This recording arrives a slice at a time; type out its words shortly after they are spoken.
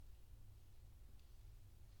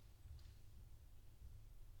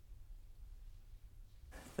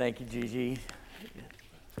Thank you, Gigi.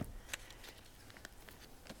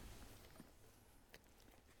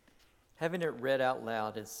 Having it read out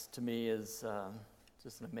loud to me is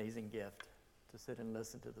just an amazing gift to sit and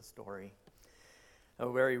listen to the story.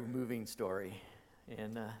 A very moving story.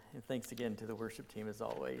 And thanks again to the worship team as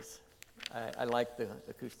always. I like the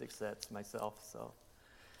acoustic sets myself, so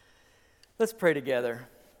let's pray together.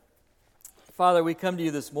 Father, we come to you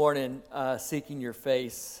this morning seeking your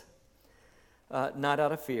face, not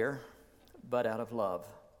out of fear, but out of love.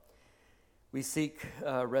 We seek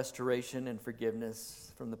restoration and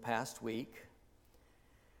forgiveness from the past week,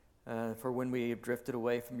 for when we have drifted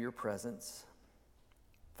away from your presence.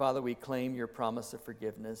 Father, we claim your promise of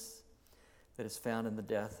forgiveness that is found in the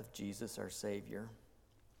death of Jesus, our Savior.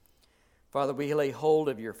 Father, we lay hold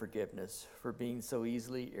of your forgiveness for being so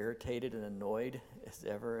easily irritated and annoyed as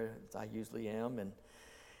I usually am. And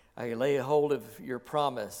I lay hold of your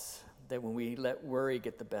promise that when we let worry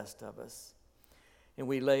get the best of us, and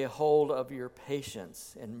we lay hold of your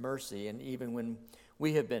patience and mercy, and even when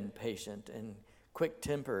we have been patient and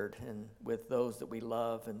quick-tempered and with those that we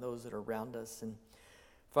love and those that are around us. And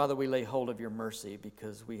Father, we lay hold of your mercy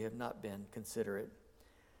because we have not been considerate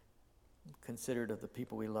of the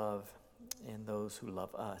people we love and those who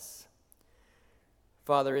love us.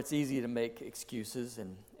 Father, it's easy to make excuses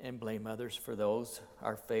and blame others for those,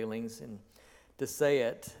 our failings, and to say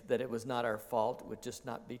that it was not our fault would just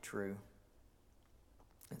not be true.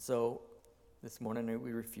 And so this morning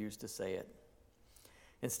we refuse to say it.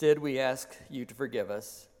 Instead, we ask you to forgive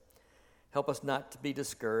us. Help us not to be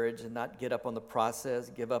discouraged and not give up on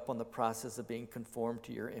the process of being conformed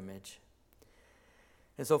to your image.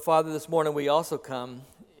 And so, Father, this morning we also come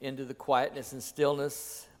into the quietness and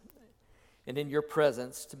stillness and in your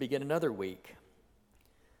presence to begin another week,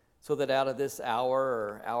 so that out of this hour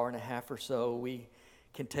or hour and a half or so, we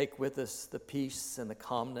can take with us the peace and the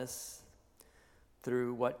calmness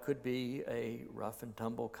through what could be a rough and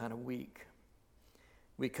tumble kind of week.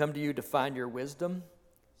 We come to you to find your wisdom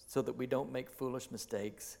so that we don't make foolish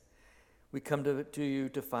mistakes. We come to you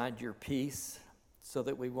to find your peace so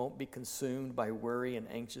that we won't be consumed by worry and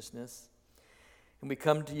anxiousness. And we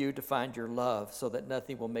come to you to find your love so that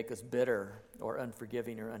nothing will make us bitter or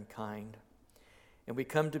unforgiving or unkind. And we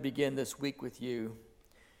come to begin this week with you,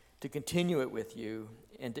 to continue it with you,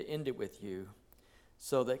 and to end it with you,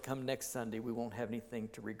 so that come next Sunday we won't have anything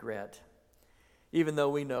to regret, even though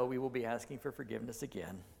we know we will be asking for forgiveness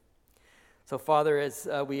again. So, Father, as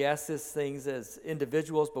we ask these things as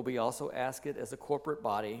individuals, but we also ask it as a corporate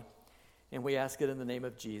body, and we ask it in the name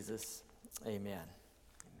of Jesus. Amen.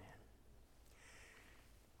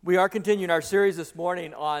 We are continuing our series this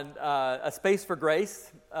morning on A Space for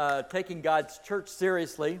Grace, taking God's church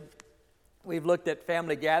seriously. We've looked at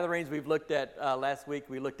family gatherings. We've looked at, last week,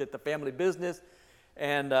 we looked at the family business.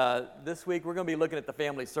 And this week, we're going to be looking at the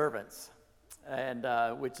family servants, and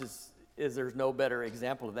which is there's no better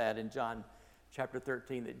example of that in John chapter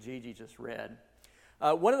 13 that Gigi just read.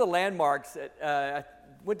 One of the landmarks, I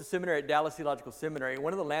went to seminary at Dallas Theological Seminary.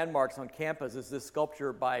 One of the landmarks on campus is this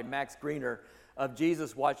sculpture by Max Greener of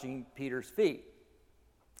Jesus washing Peter's feet.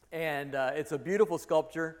 And it's a beautiful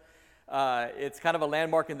sculpture. It's kind of a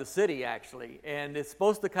landmark in the city, actually. And it's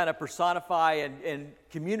supposed to kind of personify and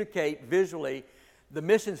communicate visually the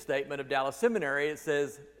mission statement of Dallas Seminary. It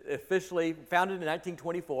says, officially founded in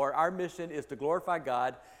 1924, our mission is to glorify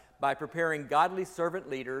God by preparing godly servant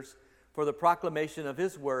leaders for the proclamation of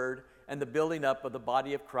his word and the building up of the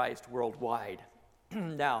body of Christ worldwide.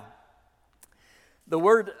 Now, the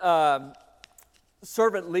word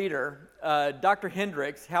servant leader, Dr.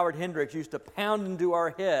 Howard Hendricks, used to pound into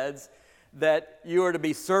our heads that you are to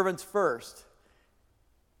be servants first,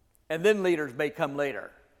 and then leaders may come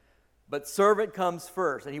later. But servant comes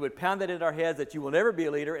first, and he would pound that into our heads that you will never be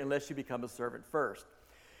a leader unless you become a servant first.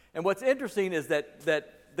 And what's interesting is that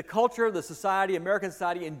the culture, the society, American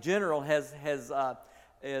society in general has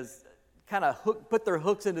kind of put their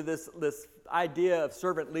hooks into this idea of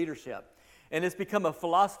servant leadership. And it's become a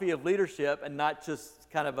philosophy of leadership and not just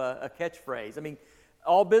kind of a catchphrase. I mean,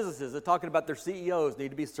 all businesses are talking about their CEOs need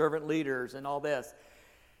to be servant leaders and all this.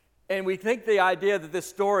 And we think the idea that this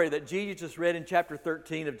story that Gigi just read in chapter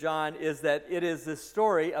 13 of John is that it is this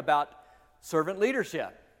story about servant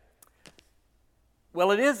leadership.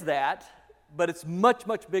 Well, it is that, but it's much,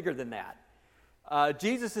 much bigger than that.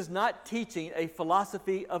 Jesus is not teaching a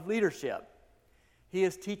philosophy of leadership. He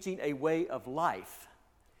is teaching a way of life.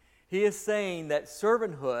 He is saying that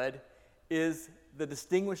servanthood is the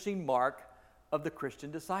distinguishing mark of the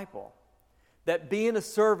Christian disciple. That being a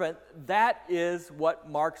servant, that is what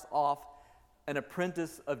marks off an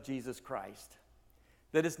apprentice of Jesus Christ.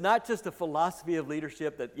 That it's not just a philosophy of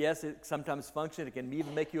leadership that, yes, it sometimes functions. It can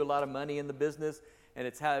even make you a lot of money in the business, and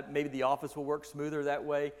it's how maybe the office will work smoother that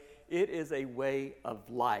way. It is a way of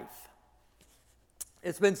life.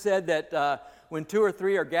 It's been said that when 2 or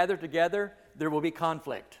 3 are gathered together, there will be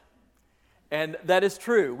conflict. And that is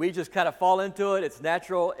true. We just kind of fall into it. It's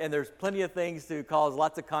natural, and there's plenty of things to cause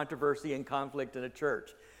lots of controversy and conflict in a church.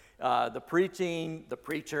 The preaching, the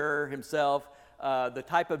preacher himself, the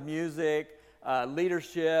type of music,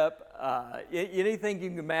 leadership, anything you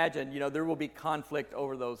can imagine, there will be conflict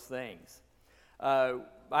over those things.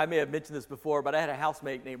 I may have mentioned this before, but I had a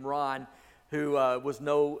housemate named Ron who was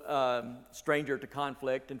no stranger to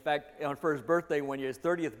conflict. In fact, for his birthday one year, his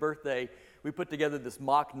 30th birthday, we put together this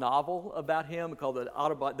mock novel about him called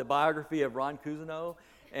the Biography of Ron Cousineau,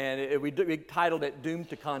 and we titled it "Doomed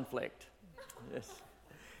to Conflict." Yes.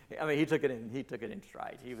 I mean, he took it in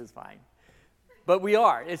stride. He was fine. But we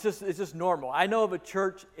are. It's just normal. I know of a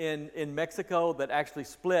church in Mexico that actually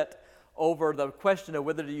split over the question of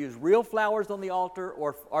whether to use real flowers on the altar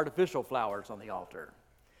or artificial flowers on the altar.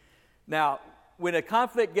 Now, when a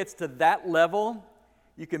conflict gets to that level,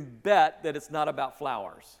 you can bet that it's not about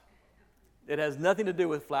flowers. It has nothing to do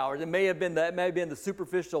with flowers. It may have been the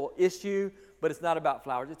superficial issue, but it's not about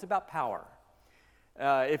flowers. It's about power.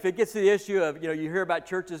 If it gets to the issue of, you hear about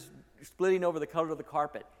churches splitting over the color of the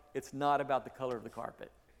carpet, it's not about the color of the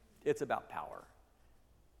carpet. It's about power.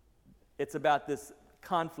 It's about this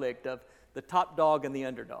conflict of the top dog and the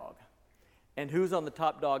underdog, and who's on the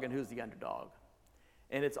top dog and who's the underdog.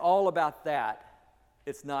 And it's all about that.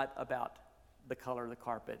 It's not about the color of the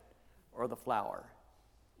carpet or the flower.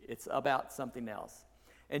 It's about something else.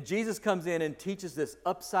 And Jesus comes in and teaches this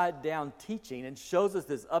upside-down teaching and shows us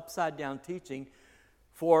this upside-down teaching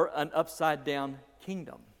for an upside-down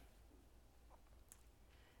kingdom.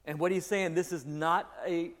 And what he's saying, this is not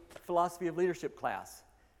a philosophy of leadership class.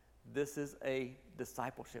 This is a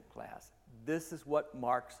discipleship class. This is what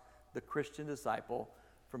marks the Christian disciple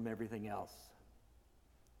from everything else.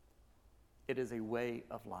 It is a way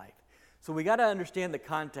of life. So we got to understand the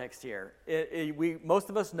context here. Most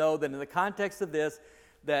of us know that in the context of this,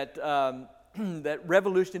 that that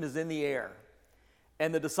revolution is in the air,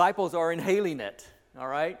 and the disciples are inhaling it. All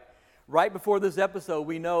right. Right before this episode,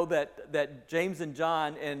 we know that James and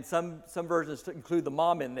John, and some versions include the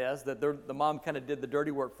mom in this, that the mom kind of did the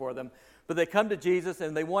dirty work for them. But they come to Jesus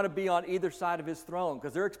and they want to be on either side of his throne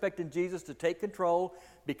because they're expecting Jesus to take control,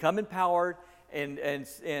 become empowered,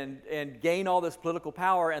 and gain all this political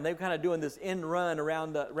power. And they're kind of doing this end run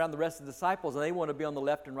around the rest of the disciples, and they want to be on the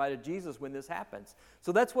left and right of Jesus when this happens.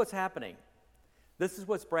 So that's what's happening. This is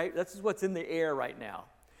what's in the air right now.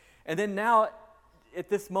 And then now, at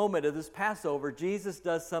this moment of this Passover, Jesus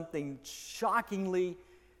does something shockingly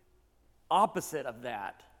opposite of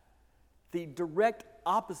that. The direct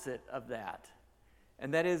opposite of that.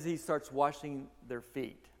 And that is he starts washing their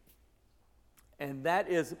feet. And that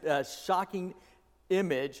is a shocking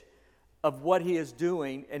image of what he is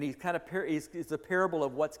doing, and it's a parable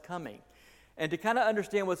of what's coming. And to kind of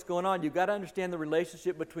understand what's going on, you've got to understand the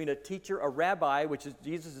relationship between a teacher, a rabbi, which is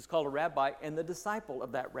Jesus is called a rabbi, and the disciple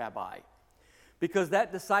of that rabbi. Because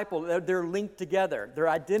that disciple, they're linked together. Their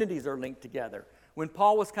identities are linked together. When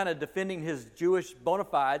Paul was kind of defending his Jewish bona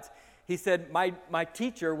fides, he said, my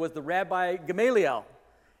teacher was the Rabbi Gamaliel.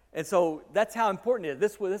 And so that's how important it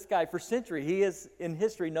is. This guy, for centuries, he is in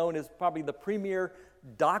history known as probably the premier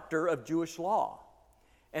doctor of Jewish law.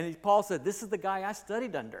 And Paul said, this is the guy I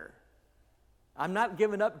studied under. I'm not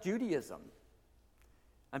giving up Judaism.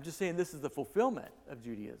 I'm just saying this is the fulfillment of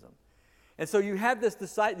Judaism. And so you have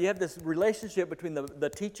this relationship between the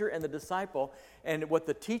teacher and the disciple, and what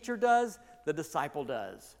the teacher does, the disciple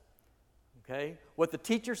does. Okay? What the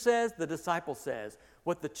teacher says, the disciple says.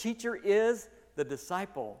 What the teacher is, the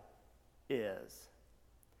disciple is.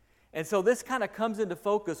 And so this kind of comes into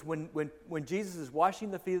focus when Jesus is washing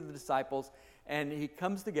the feet of the disciples, and he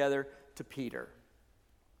comes together to Peter.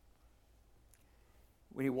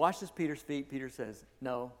 When he washes Peter's feet, Peter says,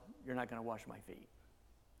 "No, you're not going to wash my feet."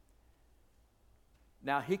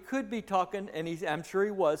 Now, he could be talking, and I'm sure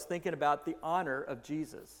he was, thinking about the honor of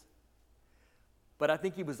Jesus. But I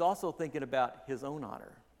think he was also thinking about his own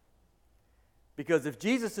honor. Because if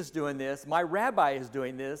Jesus is doing this, my rabbi is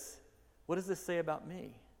doing this, what does this say about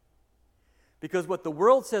me? Because what the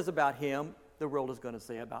world says about him, the world is going to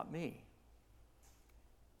say about me.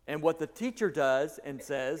 And what the teacher does and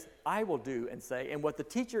says, I will do and say. And what the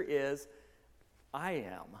teacher is, I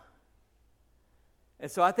am. And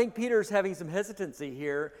so I think Peter's having some hesitancy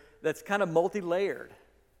here that's kind of multi-layered.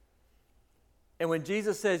 And when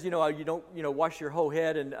Jesus says, you don't, wash your whole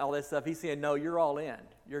head and all that stuff, he's saying, no, you're all in.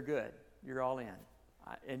 You're good. You're all in.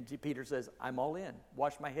 And Peter says, I'm all in.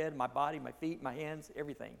 Wash my head, my body, my feet, my hands,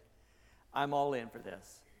 everything. I'm all in for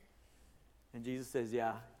this. And Jesus says,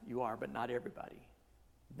 yeah, you are, but not everybody.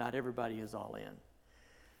 Not everybody is all in.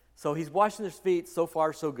 So he's washing their feet. So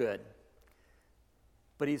far, so good.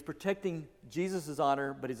 But he's protecting Jesus'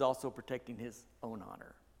 honor, but he's also protecting his own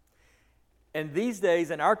honor. And these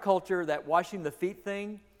days, in our culture, that washing the feet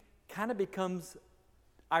thing kind of becomes,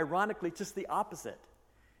 ironically, just the opposite.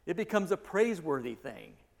 It becomes a praiseworthy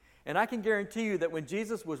thing. And I can guarantee you that when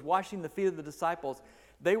Jesus was washing the feet of the disciples,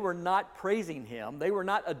 they were not praising him. They were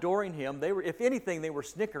not adoring him. They were, if anything, they were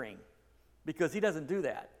snickering, because he doesn't do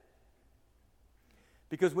that.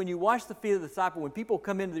 Because when you wash the feet of the disciple, when people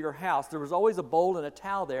come into your house, there was always a bowl and a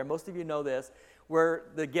towel there. Most of you know this, where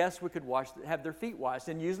the guests could have their feet washed,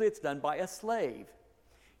 and usually it's done by a slave.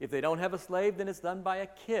 If they don't have a slave, then it's done by a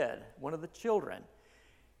kid, one of the children.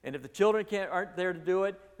 And if the children aren't there to do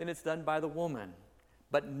it, then it's done by the woman,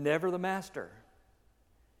 but never the master,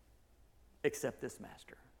 except this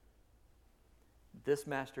master. This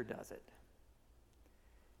master does it.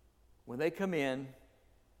 When they come in,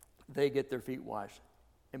 they get their feet washed.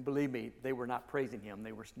 And believe me, they were not praising him,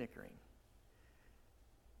 they were snickering.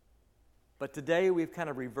 But today we've kind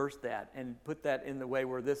of reversed that and put that in the way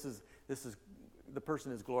where this is the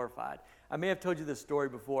person is glorified. I may have told you this story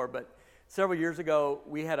before, but several years ago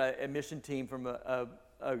we had a mission team from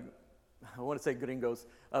I want to say gringos,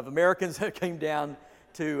 of Americans that came down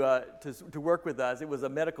to work with us. It was a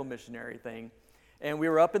medical missionary thing. And we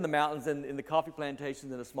were up in the mountains in the coffee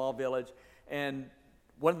plantations in a small village, and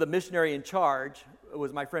one of the missionary in charge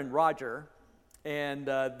was my friend Roger, and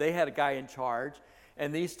they had a guy in charge,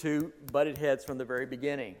 and these two butted heads from the very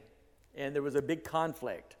beginning. And there was a big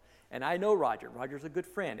conflict. And I know Roger. Roger's a good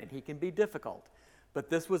friend, and he can be difficult. But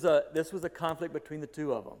this was a conflict between the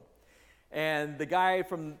two of them. And the guy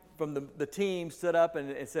from the team stood up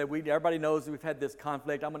and said, everybody knows we've had this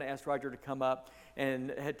conflict. I'm going to ask Roger to come up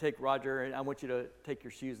and take Roger, and I want you to take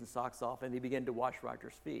your shoes and socks off. And he began to wash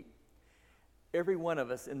Roger's feet. Every one of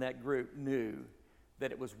us in that group knew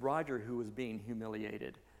that it was Roger who was being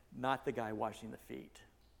humiliated, not the guy washing the feet.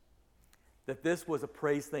 That this was a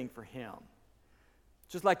praise thing for him.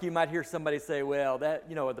 Just like you might hear somebody say, well, that,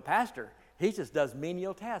 the pastor, he just does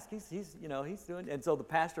menial tasks. He's doing, and so the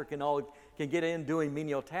pastor can get in doing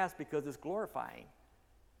menial tasks because it's glorifying.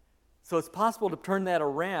 So it's possible to turn that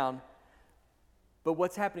around, but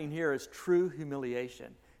what's happening here is true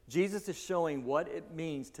humiliation. Jesus is showing what it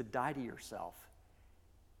means to die to yourself.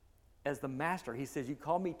 As the master, he says, you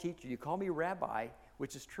call me teacher, you call me rabbi,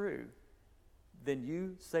 which is true. Then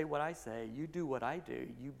you say what I say, you do what I do,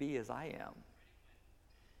 you be as I am.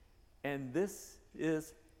 And this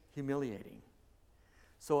is humiliating.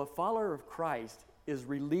 So a follower of Christ is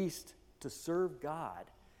released to serve God,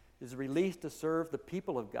 is released to serve the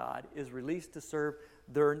people of God, is released to serve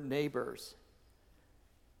their neighbors.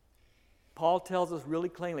 Paul tells us really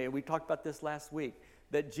plainly, and we talked about this last week,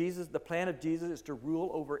 that the plan of Jesus is to rule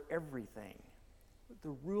over everything,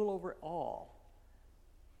 to rule over all.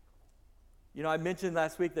 I mentioned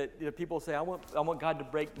last week that people say, I want God to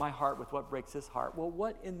break my heart with what breaks his heart. Well,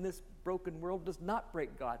 what in this broken world does not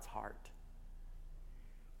break God's heart?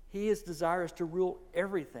 He is desirous to rule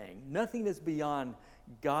everything. Nothing is beyond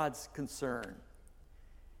God's concern.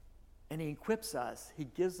 And he equips us. He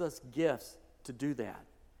gives us gifts to do that.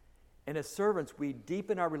 And as servants, we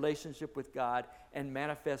deepen our relationship with God and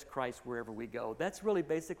manifest Christ wherever we go. That's really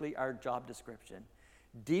basically our job description.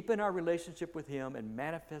 Deepen our relationship with him and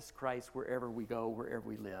manifest Christ wherever we go, wherever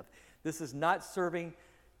we live. This is not serving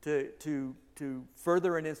to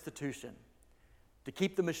further an institution, to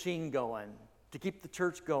keep the machine going, to keep the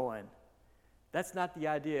church going. That's not the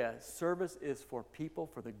idea. Service is for people,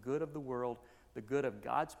 for the good of the world, the good of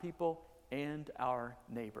God's people and our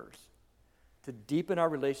neighbors. To deepen our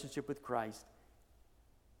relationship with Christ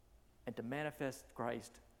and to manifest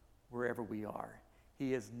Christ wherever we are.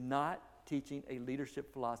 He is not teaching a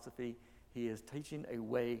leadership philosophy. He is teaching a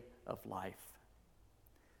way of life.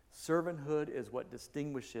 Servanthood is what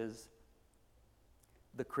distinguishes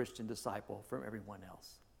the Christian disciple from everyone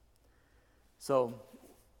else. So,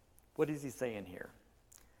 what is he saying here?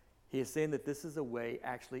 He is saying that this is a way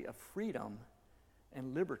actually of freedom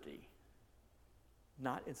and liberty,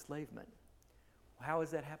 not enslavement. How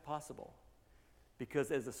is that possible?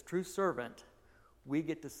 Because as a true servant, we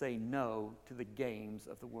get to say no to the games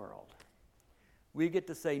of the world. We get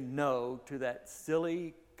to say no to that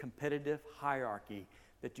silly competitive hierarchy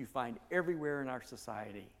that you find everywhere in our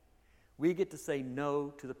society. We get to say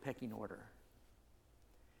no to the pecking order.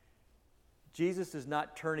 Jesus is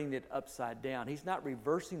not turning it upside down. He's not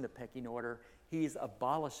reversing the pecking order. He's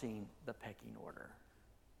abolishing the pecking order.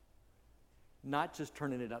 not just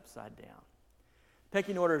turning it upside down.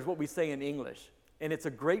 Pecking order is what we say in English, and it's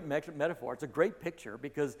a great metaphor. It's a great picture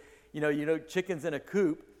because, chickens in a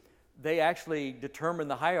coop, they actually determine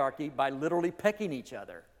the hierarchy by literally pecking each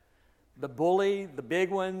other. The bully, the big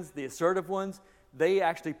ones, the assertive ones, they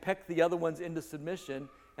actually peck the other ones into submission,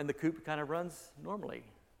 and the coop kind of runs normally,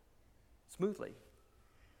 smoothly.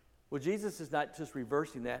 Well, Jesus is not just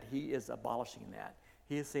reversing that, he is abolishing that.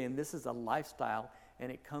 He is saying this is a lifestyle,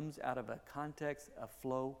 and it comes out of a context, a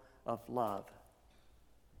flow of love.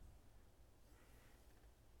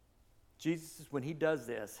 Jesus, when he does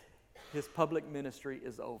this, his public ministry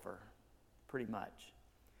is over, pretty much.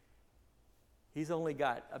 He's only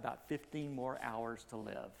got about 15 more hours to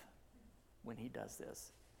live when he does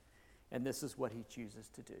this. And this is what he chooses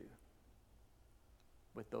to do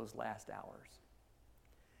with those last hours.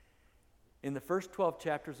 In the first 12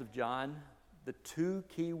 chapters of John, the two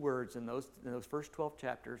key words in those first 12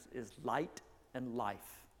 chapters is light and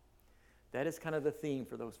life. That is kind of the theme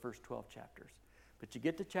for those first 12 chapters. But you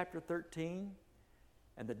get to chapter 13,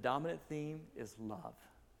 and the dominant theme is love.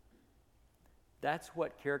 That's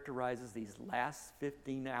what characterizes these last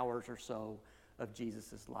 15 hours or so of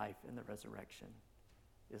Jesus' life in the resurrection,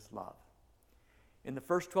 is love. In the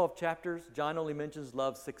first 12 chapters, John only mentions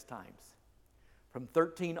love 6 times. From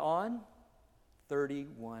 13 on,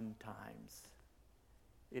 31 times.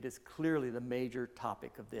 It is clearly the major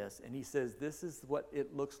topic of this. And he says, this is what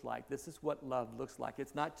it looks like. This is what love looks like.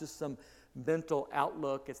 It's not just some mental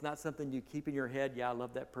outlook. It's not something you keep in your head, yeah, I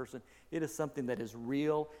love that person. It is something that is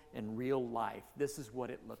real and real life. This is what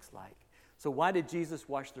it looks like. So why did Jesus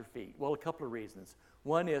wash their feet? Well, a couple of reasons.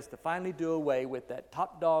 One is to finally do away with that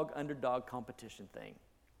top dog, underdog competition thing.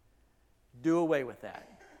 Do away with that.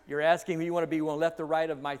 You're asking me, you want to be one left or right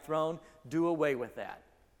of my throne? Do away with that.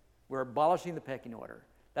 We're abolishing the pecking order.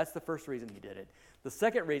 That's the first reason he did it. The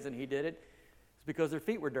second reason he did it is because their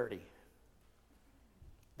feet were dirty.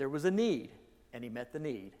 There was a need, and he met the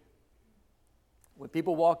need. When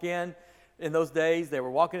people walk in those days, they were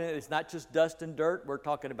walking in, it's not just dust and dirt. We're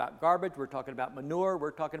talking about garbage. We're talking about manure.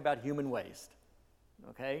 We're talking about human waste.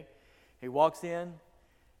 Okay? He walks in,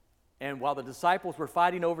 and while the disciples were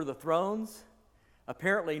fighting over the thrones,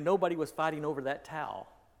 apparently nobody was fighting over that towel.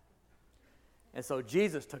 And so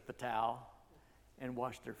Jesus took the towel and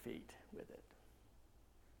washed their feet with it.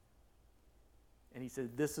 And he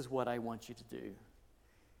said, this is what I want you to do.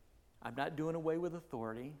 I'm not doing away with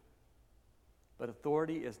authority, but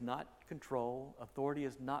authority is not control. Authority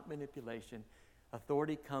is not manipulation.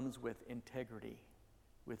 Authority comes with integrity,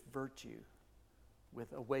 with virtue,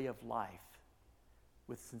 with a way of life,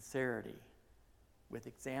 with sincerity, with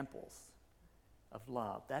examples of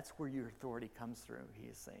love. That's where your authority comes through, he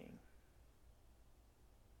is saying.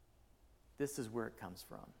 This is where it comes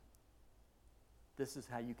from. This is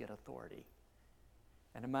how you get authority.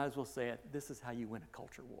 And I might as well say it, this is how you win a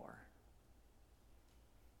culture war.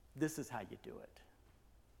 This is how you do it.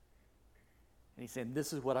 And he's saying,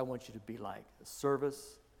 this is what I want you to be like, a servant.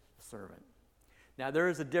 Now, there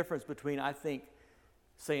is a difference between, I think,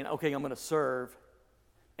 saying, okay, I'm going to serve,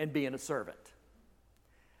 and being a servant.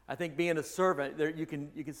 I think being a servant, you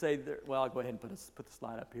can say, well, I'll go ahead and put the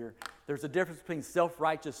slide up here. There's a difference between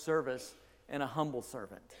self-righteous service and a humble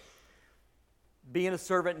servant. Being a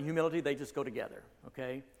servant and humility, they just go together,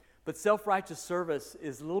 okay? But self-righteous service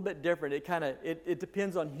is a little bit different. It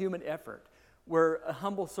depends on human effort. Where a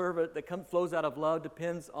humble servant that flows out of love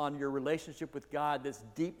depends on your relationship with God, this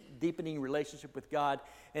deepening relationship with God,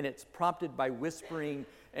 and it's prompted by whispering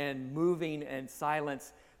and moving and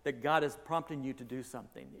silence that God is prompting you to do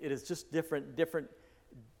something. It is just different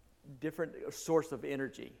source of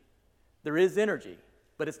energy. There is energy,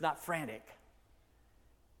 but it's not frantic.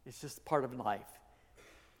 It's just part of life.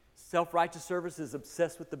 Self-righteous service is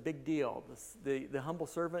obsessed with the big deal. The humble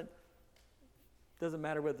servant, doesn't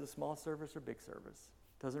matter whether it's small service or big service.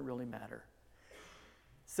 Doesn't really matter.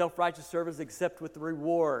 Self-righteous service accept with the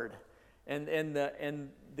reward and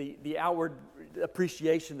the outward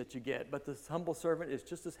appreciation that you get. But the humble servant is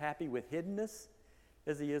just as happy with hiddenness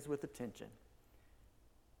as he is with attention.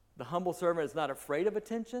 The humble servant is not afraid of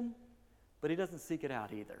attention, but he doesn't seek it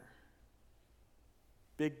out either.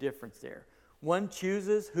 Big difference there. One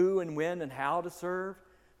chooses who and when and how to serve.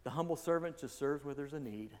 The humble servant just serves where there's a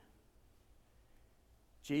need.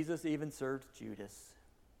 Jesus even served Judas.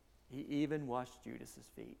 He even washed Judas's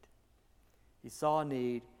feet. He saw a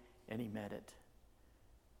need and he met it.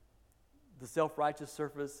 The self-righteous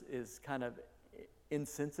service is kind of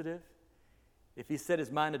insensitive. If he set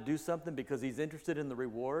his mind to do something because he's interested in the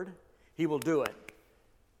reward, he will do it.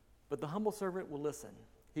 But the humble servant will listen.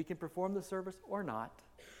 He can perform the service or not.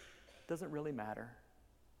 Doesn't really matter.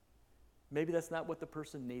 Maybe that's not what the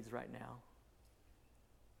person needs right now,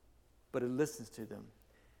 but it listens to them.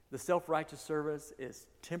 The self-righteous service is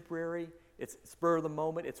temporary. It's spur of the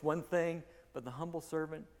moment. It's one thing. But the humble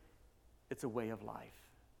servant, it's a way of life.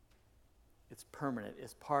 It's permanent.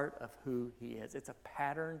 It's part of who he is. It's a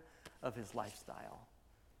pattern of his lifestyle.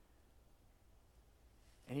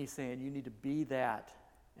 And he's saying you need to be that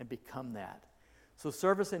and become that. So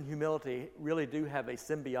service and humility really do have a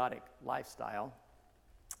symbiotic lifestyle.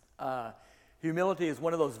 Humility is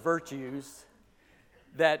one of those virtues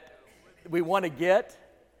that we want to get,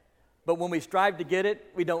 but when we strive to get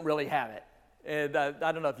it, we don't really have it. And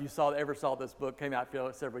I don't know if you ever saw this book, came out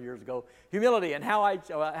several years ago, Humility and How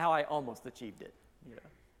I Almost Achieved It. You know?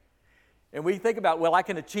 And we think about, well, I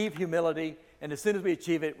can achieve humility, and as soon as we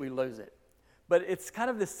achieve it, we lose it. But it's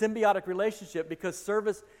kind of this symbiotic relationship because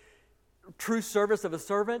true service of a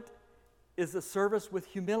servant is a service with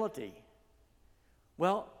humility.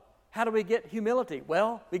 Well, how do we get humility?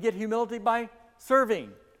 Well, we get humility by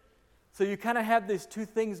serving. So you kind of have these two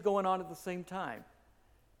things going on at the same time.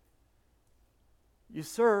 You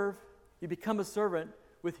serve, you become a servant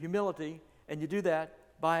with humility, and you do that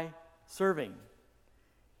by serving.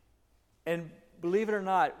 And believe it or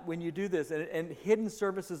not, when you do this, and hidden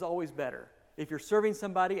service is always better. If you're serving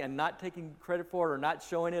somebody and not taking credit for it or not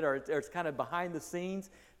showing it or it's kind of behind the scenes,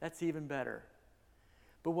 that's even better.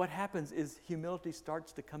 But what happens is humility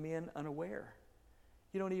starts to come in unaware.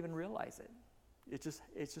 You don't even realize it. It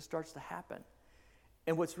just starts to happen.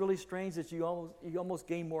 And what's really strange is you almost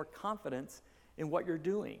gain more confidence in what you're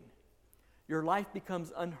doing. Your life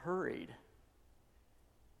becomes unhurried.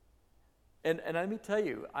 And let me tell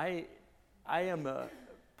you, I am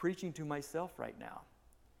preaching to myself right now.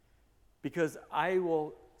 Because I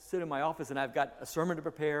will sit in my office and I've got a sermon to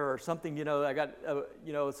prepare or something, I got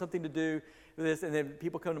something to do with this, and then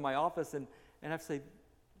people come to my office and I have to say,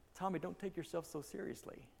 Tommy, don't take yourself so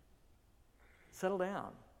seriously. Settle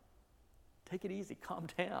down. Take it easy. Calm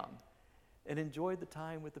down. And enjoy the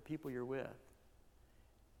time with the people you're with.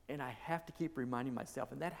 And I have to keep reminding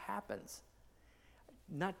myself, and that happens.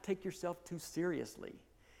 Not take yourself too seriously,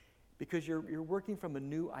 because you're working from a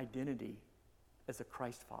new identity as a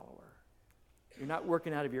Christ follower. You're not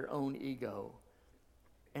working out of your own ego.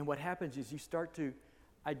 And what happens is you start to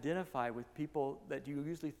identify with people that you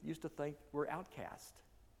usually used to think were outcast.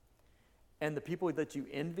 And the people that you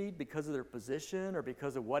envied because of their position or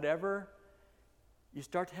because of whatever, you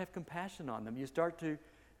start to have compassion on them. You start to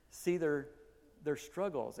see their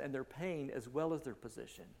struggles and their pain as well as their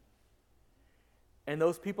position. And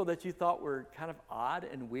those people that you thought were kind of odd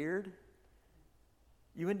and weird,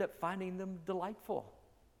 you end up finding them delightful.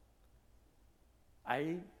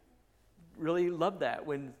 I really love that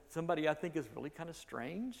when somebody I think is really kind of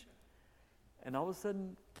strange, and all of a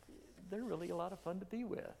sudden, they're really a lot of fun to be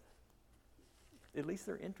with. At least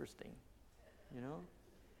they're interesting,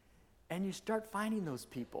 And you start finding those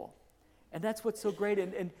people. And that's what's so great.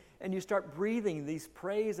 And you start breathing these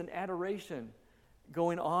praise and adoration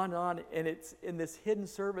going on, and it's in this hidden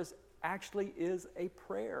service actually is a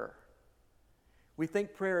prayer. We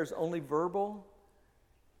think prayer is only verbal,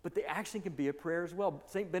 but the action can be a prayer as well.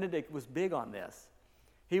 St. Benedict was big on this.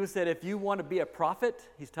 He said, if you want to be a prophet,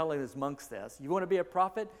 he's telling his monks this, you want to be a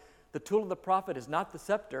prophet, the tool of the prophet is not the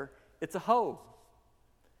scepter, it's a hoe.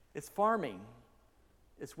 It's farming.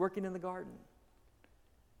 It's working in the garden.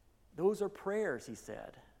 Those are prayers, he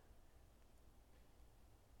said.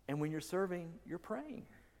 And when you're serving, you're praying.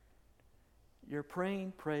 You're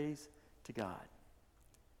praying praise to God.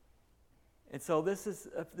 And so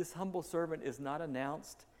this humble servant is not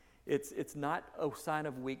announced. It's not a sign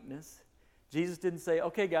of weakness. Jesus didn't say,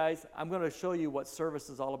 okay, guys, I'm going to show you what service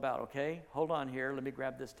is all about, okay? Hold on here. Let me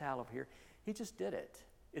grab this towel over here. He just did it.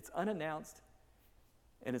 It's unannounced,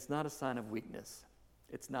 and it's not a sign of weakness.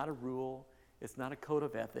 It's not a rule. It's not a code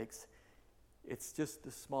of ethics. It's just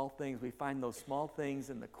the small things. We find those small things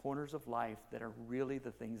in the corners of life that are really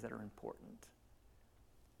the things that are important,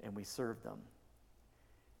 and we serve them.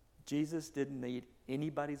 Jesus didn't need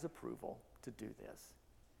anybody's approval to do this.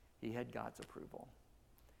 He had God's approval.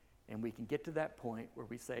 And we can get to that point where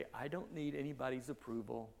we say, I don't need anybody's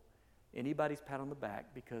approval, anybody's pat on the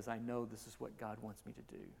back, because I know this is what God wants me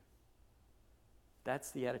to do.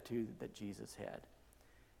 That's the attitude that Jesus had.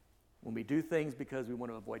 When we do things because we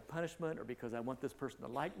want to avoid punishment, or because I want this person to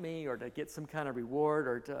like me, or to get some kind of reward,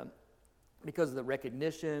 or because of the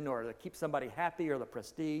recognition, or to keep somebody happy, or the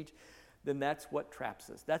prestige, then that's what traps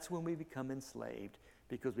us. That's when we become enslaved,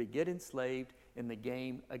 because we get enslaved in the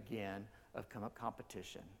game again of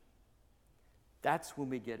competition. That's when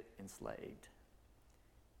we get enslaved.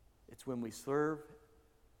 It's when we serve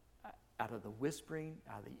out of the whispering,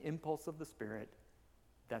 out of the impulse of the Spirit,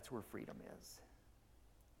 that's where freedom is.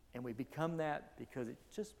 And we become that because it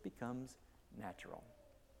just becomes natural.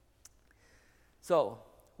 So,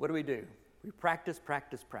 what do? We practice,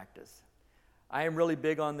 practice, practice. I am really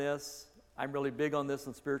big on this. I'm really big on this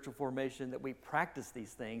in spiritual formation, that we practice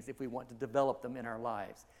these things if we want to develop them in our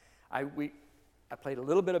lives. I played a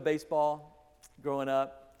little bit of baseball growing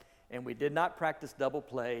up, and we did not practice double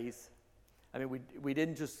plays. I mean, we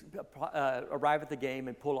didn't just arrive at the game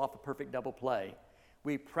and pull off a perfect double play.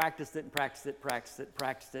 We practiced it and practiced it, practiced it,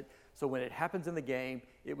 practiced it. So when it happens in the game,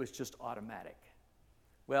 it was just automatic.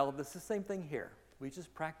 Well, this is the same thing here. We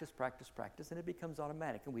just practice, practice, practice, and it becomes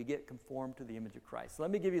automatic, and we get conformed to the image of Christ. So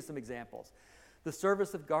let me give you some examples. The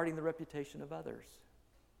service of guarding the reputation of others.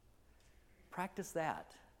 Practice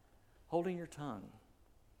that. Holding your tongue.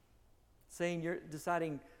 Saying, you're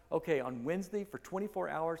deciding, okay, on Wednesday for 24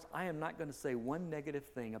 hours, I am not going to say one negative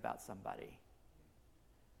thing about somebody.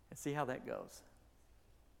 And see how that goes.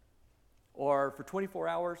 Or for 24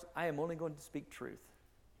 hours, I am only going to speak truth.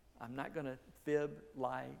 I'm not going to fib,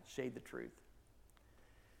 lie, shade the truth.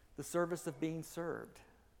 The service of being served.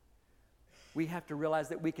 We have to realize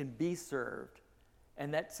that we can be served.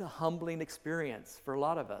 And that's a humbling experience for a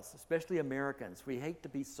lot of us, especially Americans. We hate to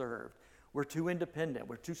be served. We're too independent.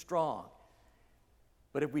 We're too strong.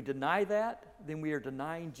 But if we deny that, then we are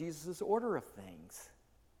denying Jesus' order of things.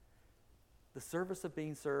 The service of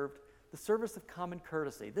being served, the service of common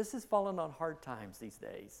courtesy. This has fallen on hard times these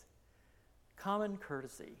days. Common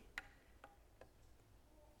courtesy.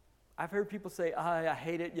 I've heard people say, I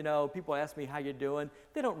hate it. People ask me how you're doing.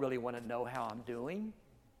 They don't really want to know how I'm doing.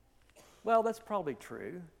 Well, that's probably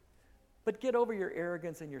true. But get over your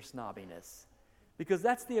arrogance and your snobbiness, because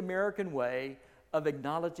that's the American way of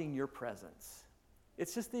acknowledging your presence.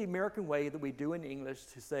 It's just the American way that we do in English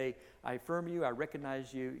to say, I affirm you, I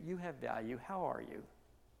recognize you, you have value, how are you?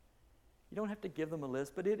 You don't have to give them a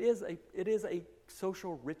list, but it is a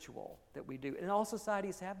social ritual that we do, and all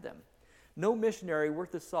societies have them. No missionary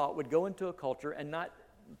worth his salt would go into a culture and not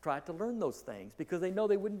try to learn those things because they know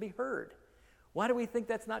they wouldn't be heard. Why do we think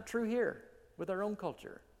that's not true here with our own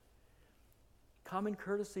culture? Common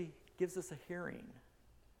courtesy gives us a hearing.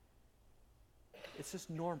 It's just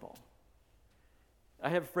normal. I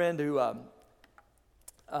have a friend who, a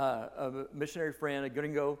missionary friend, a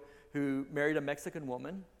gringo, who married a Mexican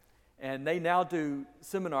woman, and they now do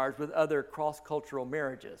seminars with other cross-cultural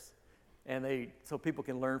marriages. So people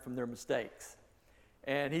can learn from their mistakes.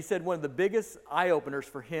 And he said one of the biggest eye-openers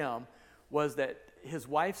for him was that his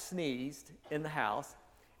wife sneezed in the house,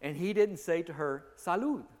 and he didn't say to her,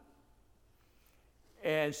 "Salud."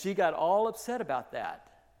 And she got all upset about that.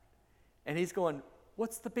 And he's going,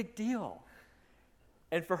 "What's the big deal?"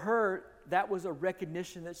 And for her, that was a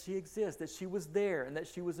recognition that she exists, that she was there, and that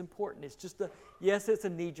she was important. It's just yes, it's a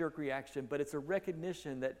knee-jerk reaction, but it's a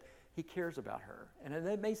recognition that he cares about her. And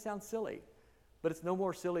that may sound silly, but it's no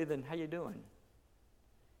more silly than, how you doing?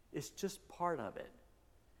 It's just part of it.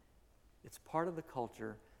 It's part of the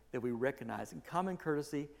culture that we recognize. And common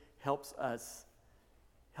courtesy helps us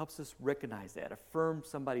recognize that, affirm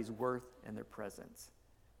somebody's worth and their presence,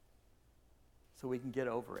 so we can get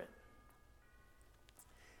over it.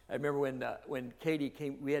 I remember when Katie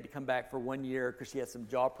came, we had to come back for 1 year because she had some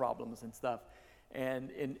jaw problems and stuff.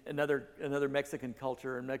 And in another Mexican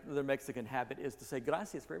culture, another Mexican habit is to say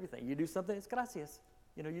gracias for everything. You do something, it's gracias.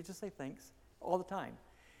 You just say thanks all the time.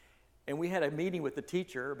 And we had a meeting with the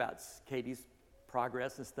teacher about Katie's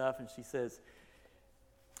progress and stuff, and she says,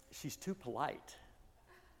 she's too polite.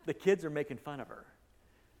 The kids are making fun of her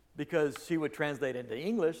because she would translate into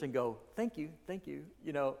English and go, thank you, thank you.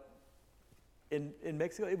 In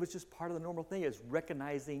Mexico, it was just part of the normal thing, is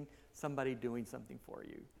recognizing somebody doing something for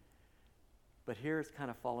you. But here it's kind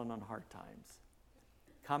of fallen on hard times.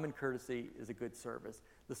 Common courtesy is a good service.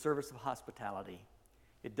 The service of hospitality.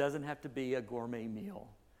 It doesn't have to be a gourmet meal.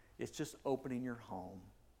 It's just opening your home.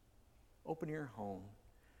 Open your home.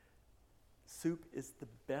 Soup is the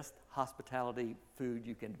best hospitality food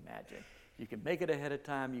you can imagine. You can make it ahead of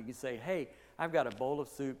time. You can say, hey, I've got a bowl of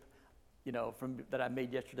soup, that I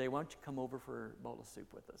made yesterday. Why don't you come over for a bowl of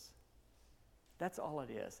soup with us? That's all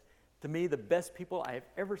it is. To me, the best people I have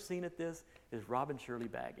ever seen at this is Rob and Shirley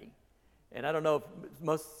Baggy. And I don't know if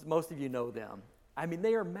most of you know them. I mean,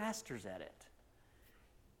 they are masters at it.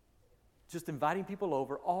 Just inviting people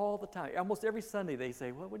over all the time. Almost every Sunday they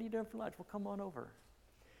say, well, what are you doing for lunch? Well, come on over.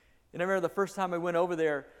 And I remember the first time I went over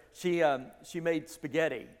there, she made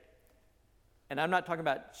spaghetti. And I'm not talking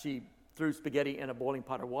about she threw spaghetti in a boiling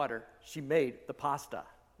pot of water. She made the pasta,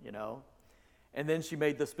 And then she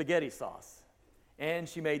made the spaghetti sauce. And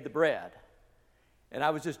she made the bread. And I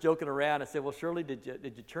was just joking around. I said, well, Shirley, did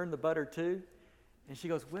you churn the butter too? And she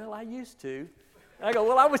goes, well, I used to. And I go,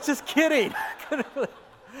 well, I was just kidding.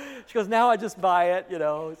 She goes, now I just buy it,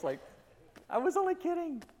 It's like, I was only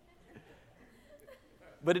kidding.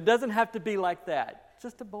 But it doesn't have to be like that.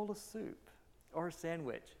 Just a bowl of soup or a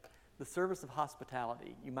sandwich. The service of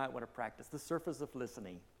hospitality you might want to practice. The service of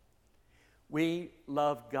listening. We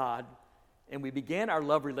love God, and we began our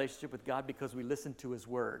love relationship with God because we listened to His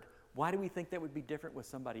Word. Why do we think that would be different with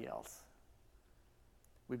somebody else?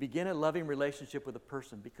 We begin a loving relationship with a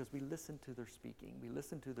person because we listen to their speaking. We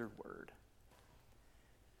listen to their word.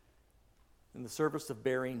 In the service of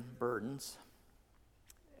bearing burdens,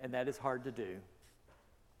 and that is hard to do,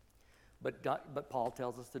 but Paul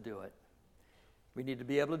tells us to do it. We need to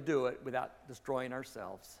be able to do it without destroying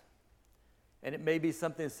ourselves. And it may be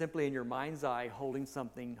something simply in your mind's eye, holding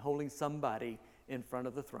somebody in front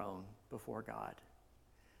of the throne before God.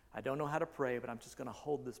 I don't know how to pray, but I'm just going to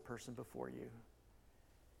hold this person before you.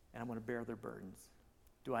 And I'm going to bear their burdens.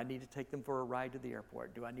 Do I need to take them for a ride to the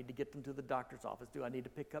airport? Do I need to get them to the doctor's office? Do I need to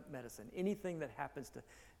pick up medicine? Anything that happens to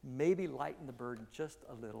maybe lighten the burden just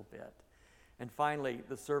a little bit. And finally,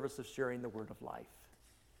 the service of sharing the word of life.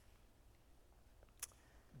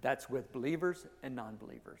 That's with believers and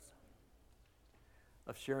non-believers.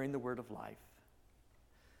 Of sharing the word of life.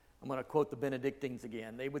 I'm going to quote the Benedictines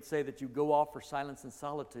again. They would say that you go off for silence and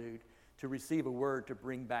solitude to receive a word to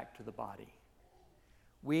bring back to the body.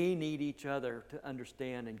 We need each other to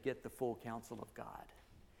understand and get the full counsel of God.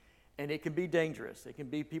 And it can be dangerous. It can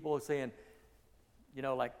be people saying,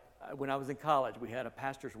 like when I was in college, we had a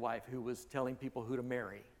pastor's wife who was telling people who to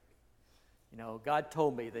marry. God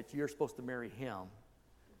told me that you're supposed to marry him.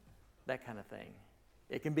 That kind of thing.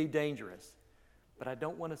 It can be dangerous. But I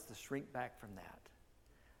don't want us to shrink back from that.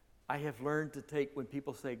 I have learned to take, when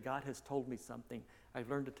people say, God has told me something, I've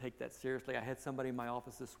learned to take that seriously. I had somebody in my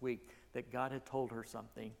office this week that God had told her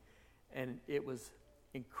something, and it was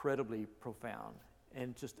incredibly profound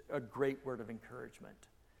and just a great word of encouragement.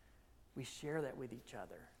 We share that with each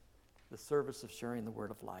other, the service of sharing the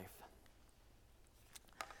word of life.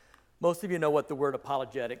 Most of you know what the word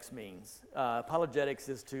apologetics means. Apologetics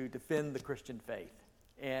is to defend the Christian faith.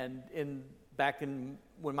 And back in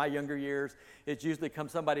my younger years, it's usually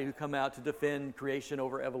somebody who come out to defend creation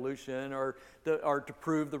over evolution or to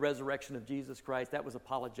prove the resurrection of Jesus Christ. That was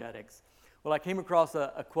apologetics. Well, I came across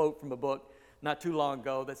a quote from a book not too long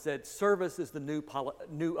ago that said, service is the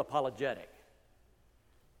new apologetic.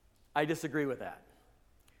 I disagree with that.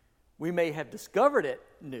 We may have discovered it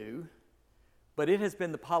new, but it has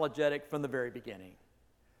been the apologetic from the very beginning.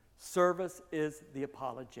 Service is the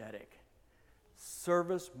apologetic.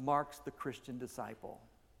 Service marks the Christian disciple.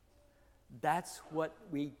 That's what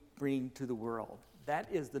we bring to the world. That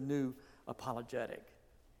is the new apologetic.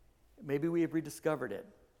 Maybe we have rediscovered it,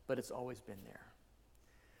 but it's always been there.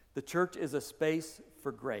 The church is a space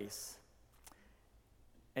for grace.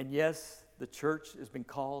 And yes, the church has been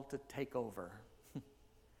called to take over.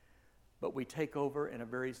 But we take over in a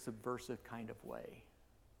very subversive kind of way.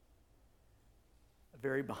 A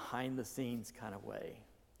very behind-the-scenes kind of way.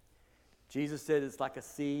 Jesus said it's like a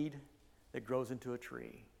seed that grows into a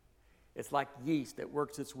tree. It's like yeast that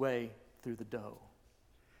works its way through the dough.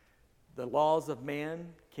 The laws of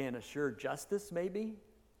man can assure justice, maybe,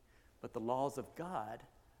 but the laws of God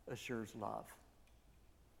assures love.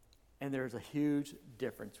 And there's a huge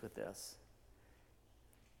difference with this.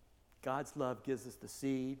 God's love gives us the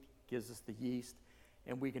seed, gives us the yeast,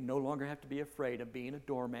 and we can no longer have to be afraid of being a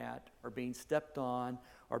doormat or being stepped on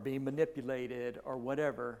or being manipulated or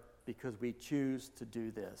whatever, because we choose to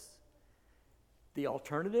do this. The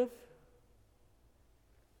alternative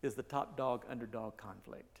is the top dog, underdog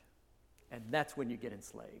conflict. And that's when you get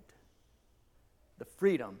enslaved. The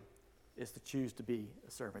freedom is to choose to be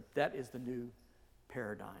a servant. That is the new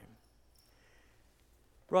paradigm.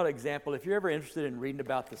 Brought an example. If you're ever interested in reading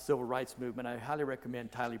about the civil rights movement, I highly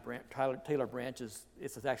recommend Taylor Branch's.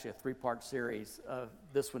 It's actually a 3-part series.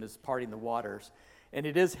 This one is Parting the Waters. And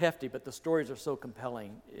it is hefty, but the stories are so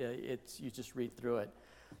compelling. You just read through it.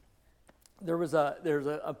 There's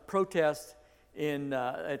a protest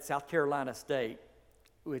at South Carolina State,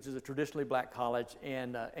 which is a traditionally black college,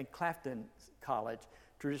 and Clafton College,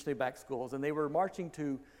 traditionally black schools, and they were marching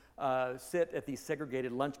to sit at these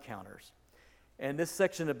segregated lunch counters. And this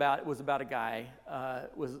section was about a guy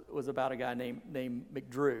named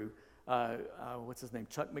McDrew. What's his name?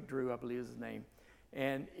 Chuck McDrew, I believe is his name.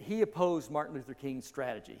 And he opposed Martin Luther King's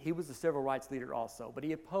strategy. He was a civil rights leader also, but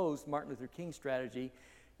he opposed Martin Luther King's strategy.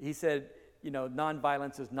 He said,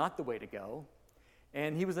 nonviolence is not the way to go.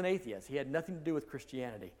 And he was an atheist. He had nothing to do with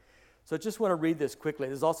Christianity. So I just want to read this quickly.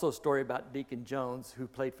 There's also a story about Deacon Jones, who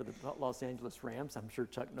played for the Los Angeles Rams. I'm sure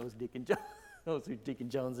Chuck knows Deacon Jones, knows who Deacon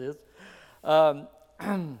Jones is. So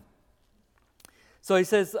he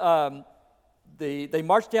says, they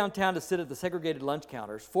marched downtown to sit at the segregated lunch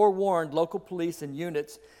counters. Forewarned, local police and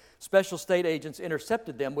units, special state agents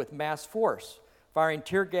intercepted them with mass force, firing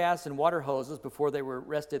tear gas and water hoses before they were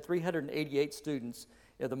arrested 388 students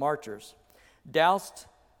of the marchers. Doused,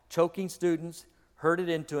 choking students, herded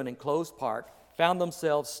into an enclosed park, found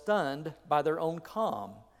themselves stunned by their own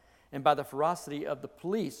calm and by the ferocity of the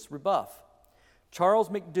police rebuff. Charles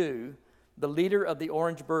McDew, the leader of the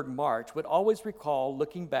Orangeburg March, would always recall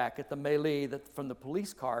looking back at the melee from the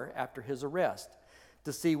police car after his arrest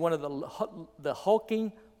to see one of the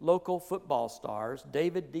hulking local football stars,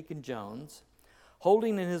 David Deacon Jones,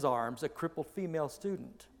 holding in his arms a crippled female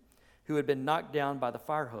student who had been knocked down by the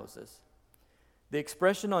fire hoses. The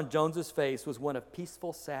expression on Jones's face was one of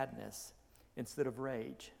peaceful sadness instead of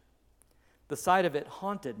rage. The sight of it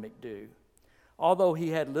haunted McDew. Although he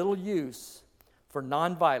had little use for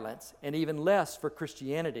nonviolence and even less for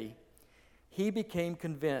Christianity, he became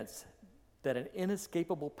convinced that an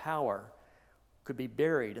inescapable power could be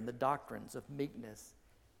buried in the doctrines of meekness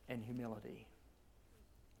and humility.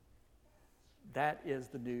 That is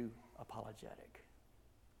the new apologetic.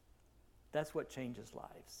 That's what changes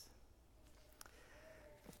lives.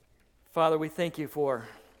 Father, we thank you for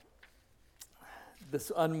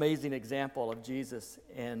this amazing example of Jesus,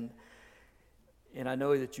 and I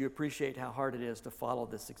know that you appreciate how hard it is to follow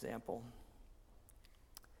this example.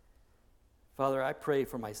 Father, I pray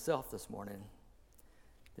for myself this morning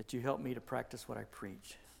that you help me to practice what I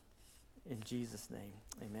preach. In Jesus' name,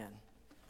 amen.